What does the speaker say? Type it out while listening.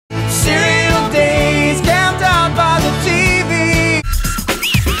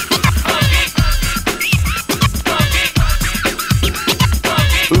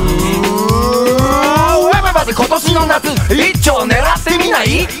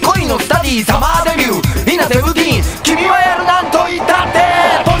ない恋のスタディサマーデビュー稲手ルーティン君はやるなんと言ったって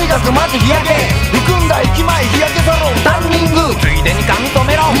とにかくマジ日焼け含んだ駅前日焼けサロンタンニングついでに髪留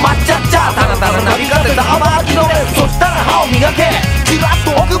めろ抹茶っちゃたらたらなびかせた甘きのれそしたら歯を磨けキラッ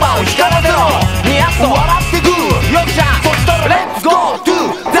と奥歯を光らせろニヤッと笑ってくよっしゃそしたらレッツゴート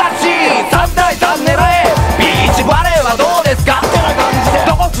ゥザシー3対3狙えビーチバレーはどうですかってな感じで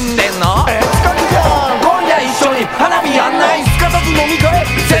どこ住んでんの近くじゃん今夜一緒に花火やんないすかさず飲み会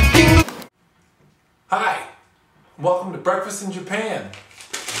セッティング Hi, welcome to Breakfast in Japan.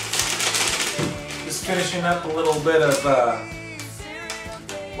 Just finishing up a little bit of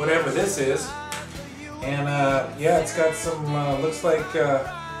whatever this is. And yeah, it's got some, looks like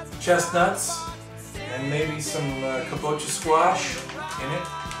chestnuts and maybe some kabocha squash in it.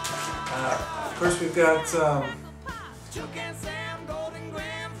 Of course we've got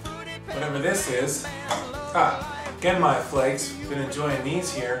whatever this is. Genmai flakes. Been enjoying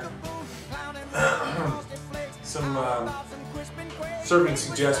these here. Some serving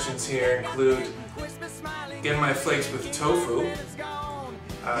suggestions here include Genmai flakes with tofu,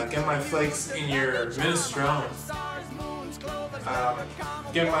 Genmai flakes in your minestrone,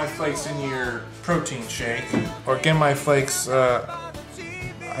 Genmai flakes in your protein shake, or Genmai flakes,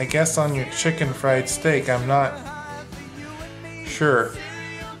 I guess on your chicken fried steak. I'm not sure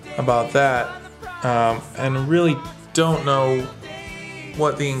about that, and really don't know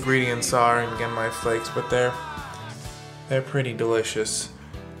what the ingredients are in Genmai flakes, but they're pretty delicious.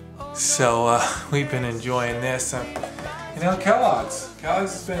 So we've been enjoying this. You know, Kellogg's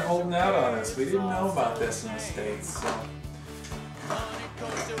has been holding out on us. We didn't know about this in the States, so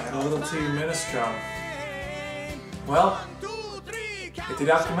add a little to your minestrone. Well,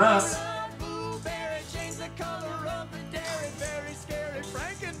 itadakimasu.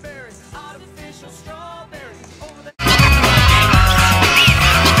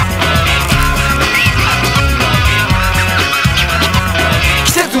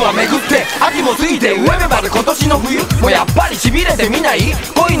 巡って秋も過ぎて上目まで今年の冬もうやっぱり痺れてみない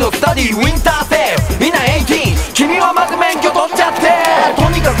恋のスタディウィンターセールみんな18君はまず免許取っちゃってと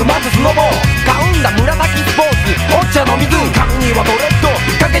にかくまずスノボー買うんだ紫スポーツお茶の水髪にはドレッド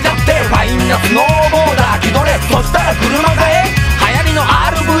かけちゃってファインなスノーボーダー気取れそしたら車買え流行りの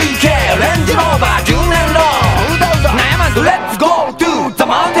RVK レンジローバー10年ロー悩まずレッツゴートゥザ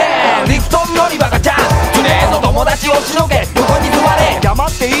マウンテンリフト乗り場がじゃん常の友達をしのげ横に座れ山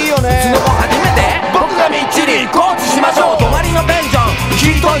っていいよねスノボ初めて僕がみっちりコーチしましょう隣のペンショ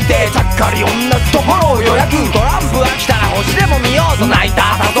ン引いといてちゃっかり同じところを予約トランプ飽きたら星でも見ようと泣い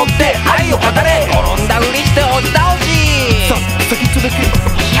た誘って愛を語れ転んだふりして押し倒しさ先続き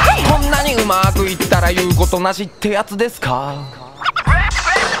こんなにうまくいったら言うことなしってやつですか